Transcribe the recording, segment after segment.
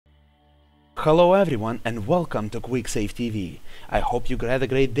Hello everyone and welcome to QuickSaveTV. I hope you had a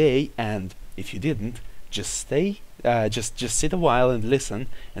great day, and if you didn't, just sit a while and listen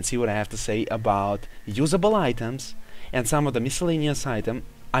and see what I have to say about usable items and some of the miscellaneous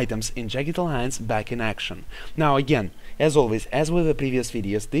items in Jagged Alliance back in action. Now again, as always, as with the previous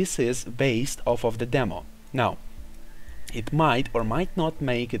videos, this is based off of the demo. Now, it might or might not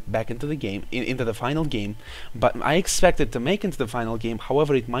make it back into the game, into the final game, but I expect it to make into the final game.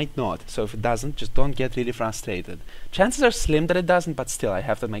 However, it might not, so if it doesn't, just don't get really frustrated. Chances are slim that it doesn't, but still I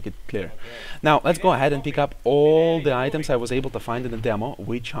have to make it clear. Now let's go ahead and pick up all the items I was able to find in the demo,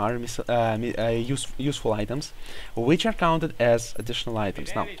 which are useful items, which are counted as additional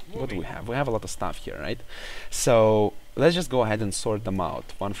items. Now what do we have? We have a lot of stuff here, right? So let's just go ahead and sort them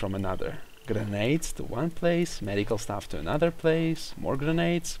out one from another. Grenades to one place, medical stuff to another place, more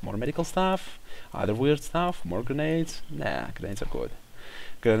grenades, more medical stuff, other weird stuff, more grenades. Nah, grenades are good.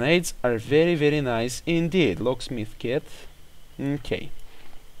 Grenades are very, very nice indeed. Locksmith kit. Okay.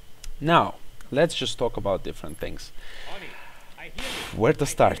 Now, let's just talk about different things. Where to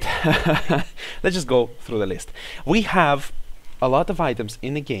start? Let's just go through the list. We have a lot of items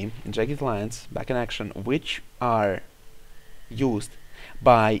in the game, in Jagged Alliance, back in action, which are used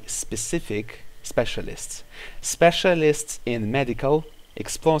by specific specialists. Specialists in medical,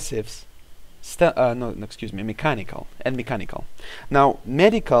 explosives, mechanical and mechanical. Now,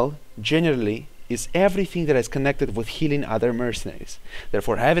 medical generally is everything that is connected with healing other mercenaries.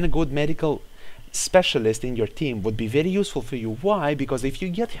 Therefore, having a good medical specialist in your team would be very useful for you. Why? Because if you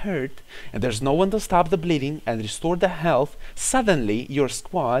get hurt and there's no one to stop the bleeding and restore the health, suddenly your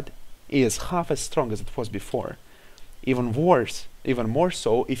squad is half as strong as it was before. Even worse, even more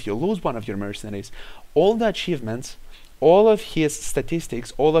so, if you lose one of your mercenaries, all the achievements, all of his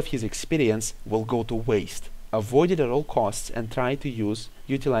statistics, all of his experience will go to waste. Avoid it at all costs and try to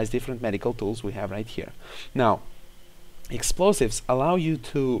utilize different medical tools we have right here. Now, explosives allow you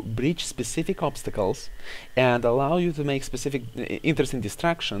to breach specific obstacles and allow you to make specific interesting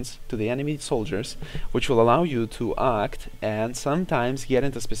distractions to the enemy soldiers, which will allow you to act and sometimes get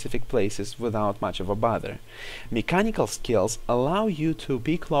into specific places without much of a bother. Mechanical skills allow you to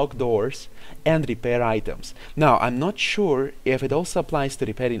pick lock doors and repair items. Now, I'm not sure if it also applies to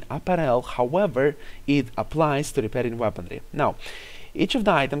repairing apparel, however, it applies to repairing weaponry. Now, each of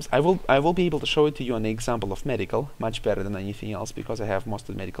the items, I will be able to show it to you on the example of medical, much better than anything else because I have most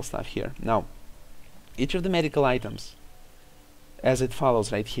of the medical stuff here. Now, each of the medical items, as it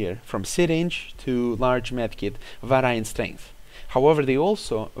follows right here, from syringe to large medkit, vary in strength. However, they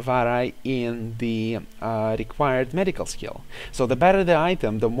also vary in the required medical skill. So the better the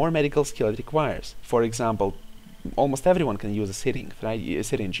item, the more medical skill it requires. For example, almost everyone can use a syringe, right? You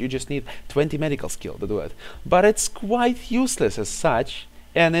just need 20 medical skill to do it. But it's quite useless as such,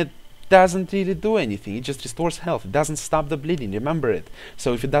 and it doesn't really do anything. It just restores health. It doesn't stop the bleeding, remember it.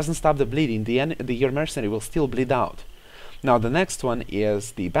 So if it doesn't stop the bleeding, your mercenary will still bleed out. Now the next one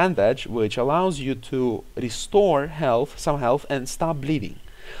is the bandage, which allows you to restore health, some health, and stop bleeding.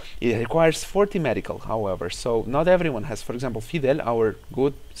 It requires 40 medical, however, so not everyone has. For example, Fidel, our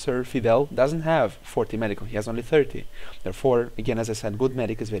good Sir Fidel, doesn't have 40 medical, he has only 30. Therefore, again, as I said, good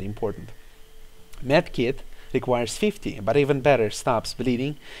medic is very important. Medkit requires 50, but even better, stops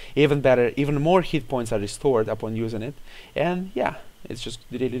bleeding, even better, even more hit points are restored upon using it, and yeah, it's just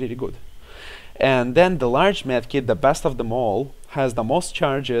really, really good. And then the large medkit, the best of them all, has the most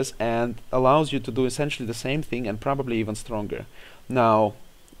charges and allows you to do essentially the same thing and probably even stronger. Now,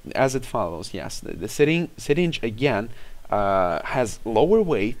 as it follows, yes, the syringe again has lower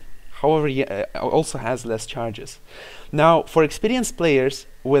weight, however, also has less charges. Now, for experienced players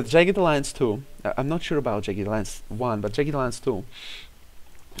with Jagged Alliance 2, I'm not sure about Jagged Alliance 1, but Jagged Alliance 2,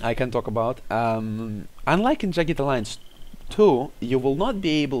 I can talk about. Unlike in Jagged Alliance 2, you will not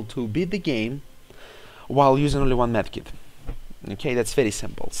be able to beat the game while using only one medkit. Okay, that's very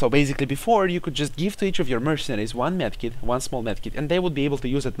simple. So basically, before you could just give to each of your mercenaries one medkit, one small medkit, and they would be able to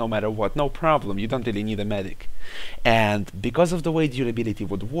use it no matter what, no problem. You don't really need a medic. And because of the way durability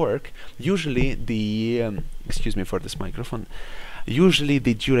would work, usually the excuse me for this microphone, usually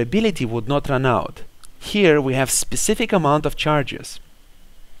the durability would not run out. Here we have specific amount of charges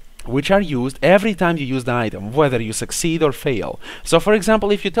which are used every time you use the item, whether you succeed or fail. So for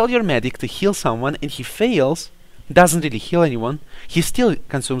example, if you tell your medic to heal someone and he fails, doesn't really heal anyone, he still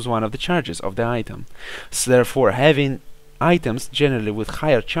consumes one of the charges of the item. So therefore, having items generally with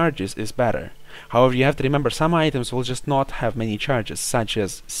higher charges is better. However, you have to remember some items will just not have many charges, such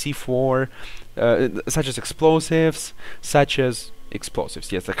as C4, such as explosives,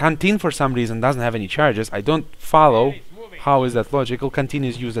 Yes, the canteen for some reason doesn't have any charges. I don't follow How is that logical?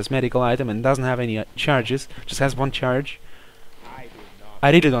 Continues used as medical item and doesn't have any charges, just has one charge. I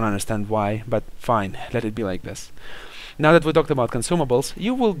really don't understand why, but fine, let it be like this. Now that we talked about consumables,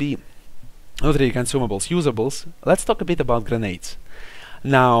 you will be not really consumables, usables. Let's talk a bit about grenades.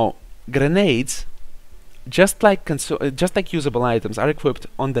 Now, grenades, just like usable items, are equipped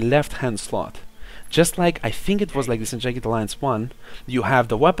on the left-hand slot. Just like, I think it was like this in Jagged Alliance 1, you have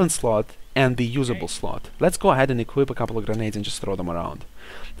the weapon slot and the usable slot. Let's go ahead and equip a couple of grenades and just throw them around.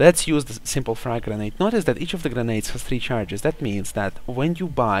 Let's use the simple frag grenade. Notice that each of the grenades has 3 charges. That means that when you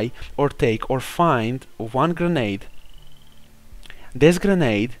buy or take or find one grenade, this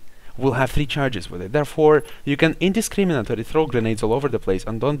grenade will have 3 charges with it. Therefore, you can indiscriminately throw grenades all over the place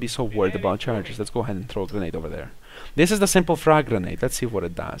and don't be so worried about charges. Let's go ahead and throw a grenade over there. This is the simple frag grenade. Let's see what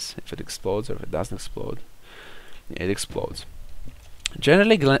it does. If it explodes or if it doesn't explode. Yeah, it explodes.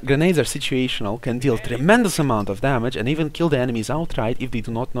 Generally, grenades are situational, can deal tremendous amount of damage and even kill the enemies outright if they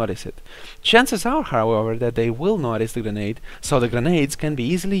do not notice it. Chances are, however, that they will notice the grenade, so the grenades can be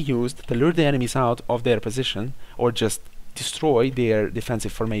easily used to lure the enemies out of their position or just destroy their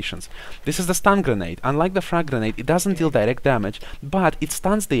defensive formations. This is the stun grenade. Unlike the frag grenade, it doesn't deal direct damage, but it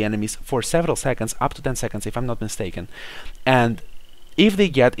stuns the enemies for several seconds, up to 10 seconds if I'm not mistaken. And if they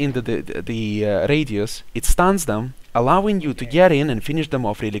get into the radius, it stuns them, allowing you to get in and finish them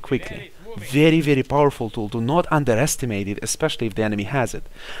off really quickly. Very, very powerful tool. Do not underestimate it, especially if the enemy has it.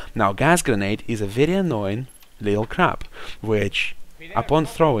 Now, gas grenade is a very annoying little crap, which, upon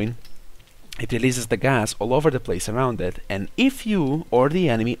throwing, it releases the gas all over the place around it, and if you or the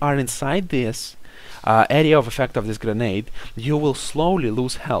enemy are inside this area of effect of this grenade, you will slowly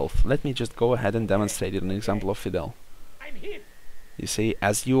lose health. Let me just go ahead and demonstrate it in an example of Fidel. You see,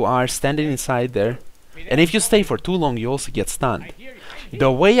 as you are standing inside there, and if you stay for too long, you also get stunned.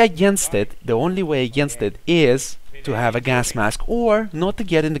 The way against it, the only way against it, is to have a gas mask or not to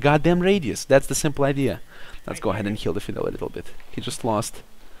get in the goddamn radius. That's the simple idea. Let's go ahead and heal the Fidel a little bit. He just lost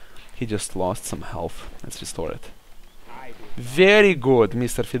some health. Let's restore it. Very good,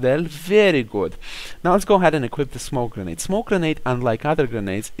 Mr. Fidel. Very good. Now let's go ahead and equip the smoke grenade. Smoke grenade, unlike other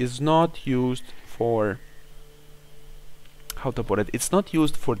grenades, is not used for... how to put it? It's not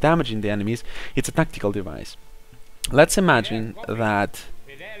used for damaging the enemies. It's a tactical device. Let's imagine that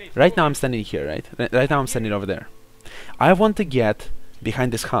right now I'm standing here, right? Right now I'm standing over there. I want to get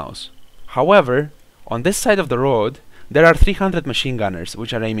behind this house. However, on this side of the road, there are 300 machine gunners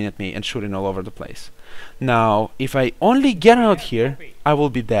which are aiming at me and shooting all over the place. Now, if I only get out here, I will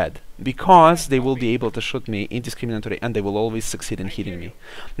be dead, because they will be able to shoot me indiscriminately and they will always succeed in hitting me.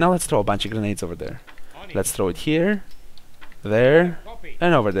 Now let's throw a bunch of grenades over there. Let's throw it here, there,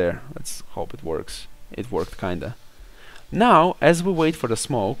 and over there. Let's hope it works. It worked kinda. Now, as we wait for the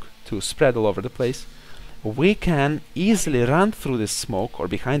smoke to spread all over the place, we can easily run through this smoke or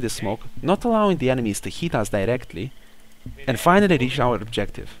behind this smoke, not allowing the enemies to hit us directly, and finally reach our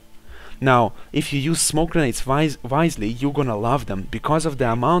objective. Now, if you use smoke grenades wisely, you're gonna love them because of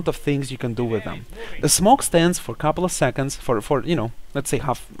the amount of things you can do with them. The smoke stands for a couple of seconds, for you know, let's say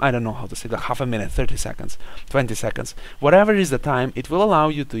I don't know how to say that, half a minute, 30 seconds, 20 seconds. Whatever is the time, it will allow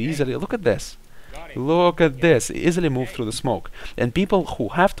you to easily, look at this, easily move through the smoke. And people who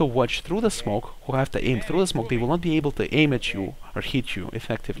have to watch through the smoke, who have to aim through the smoke, they will not be able to aim at you or hit you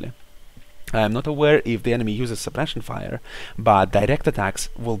effectively. I am not aware if the enemy uses suppression fire, but direct attacks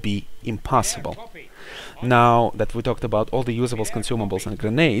will be impossible. Now that we talked about all the usables, consumables, and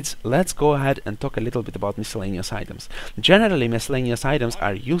grenades, let's go ahead and talk a little bit about miscellaneous items. Generally, miscellaneous items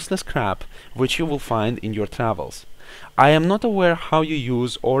are useless crap which you will find in your travels. I am not aware how you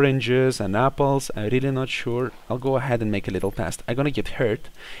use oranges and apples. I'm really not sure. I'll go ahead and make a little test. I'm gonna get hurt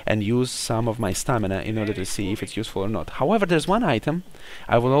and use some of my stamina in order to see if it's useful or not. However, there's one item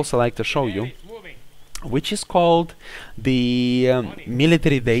I would also like to show you, which is called the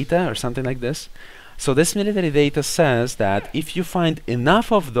military data or something like this. So this military data says that if you find enough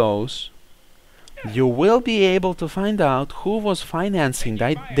of those, you will be able to find out who was financing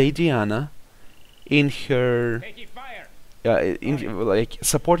Diana in her like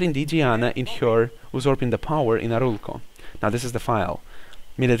supporting Diana in her usurping the power in Arulco. Now this is the file,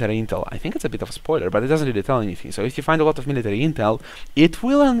 military intel. I think it's a bit of a spoiler, but it doesn't really tell anything. So if you find a lot of military intel, it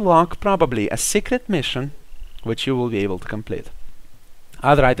will unlock probably a secret mission which you will be able to complete.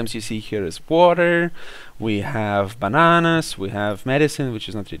 Other items you see here is water, we have bananas, we have medicine, which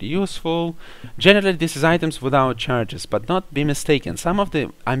is not really useful. Generally this is items without charges, but not be mistaken. Some of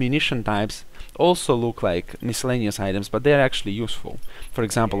the ammunition types also look like miscellaneous items, but they're actually useful. For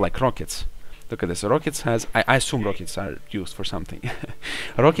example, like rockets. Look at this. Rockets has, I assume rockets are used for something.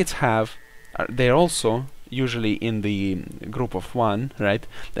 Rockets have, they're also usually in the group of 1, right?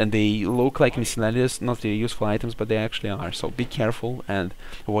 And they look like miscellaneous, not really useful items, but they actually are. So be careful and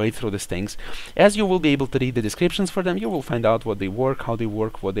wade through these things. As you will be able to read the descriptions for them, you will find out what they work, how they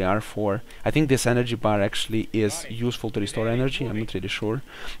work, what they are for. I think this energy bar actually is useful to restore energy. I'm not really sure.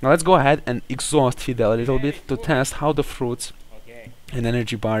 Now let's go ahead and exhaust Fidel a little bit to test how the fruits and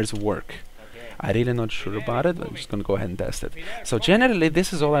energy bars work. I'm really not sure about it, but I'm just gonna go ahead and test it. So generally,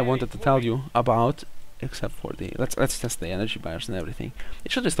 this is all I wanted to tell you about, except for the let's test the energy bars and everything.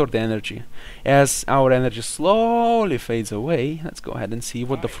 It should restore the energy. As our energy slowly fades away, let's go ahead and see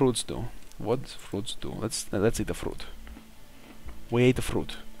what the fruits do. What fruits do? Let's eat the fruit. We ate the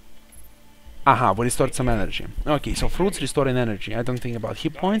fruit. Aha, we restored some energy. Okay, so fruits restoring energy. I don't think about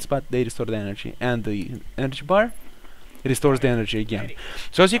hit points, but they restore the energy. And the energy bar, it restores the energy again.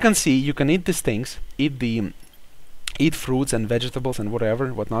 So as you can see, you can eat these things, eat fruits and vegetables and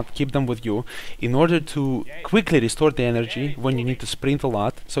whatnot, keep them with you in order to quickly restore the energy when you need to sprint a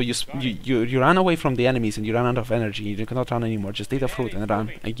lot. So you run away from the enemies and you run out of energy, you cannot run anymore, just eat a fruit and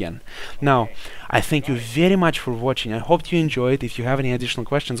run again. Now, I thank you very much for watching. I hope you enjoyed. If you have any additional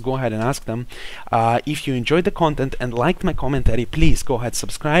questions, go ahead and ask them. If you enjoyed the content and liked my commentary, please go ahead,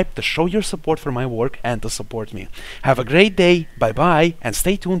 subscribe to show your support for my work and to support me. Have a great day, bye bye, and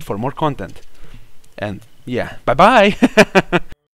stay tuned for more content. And yeah, bye bye.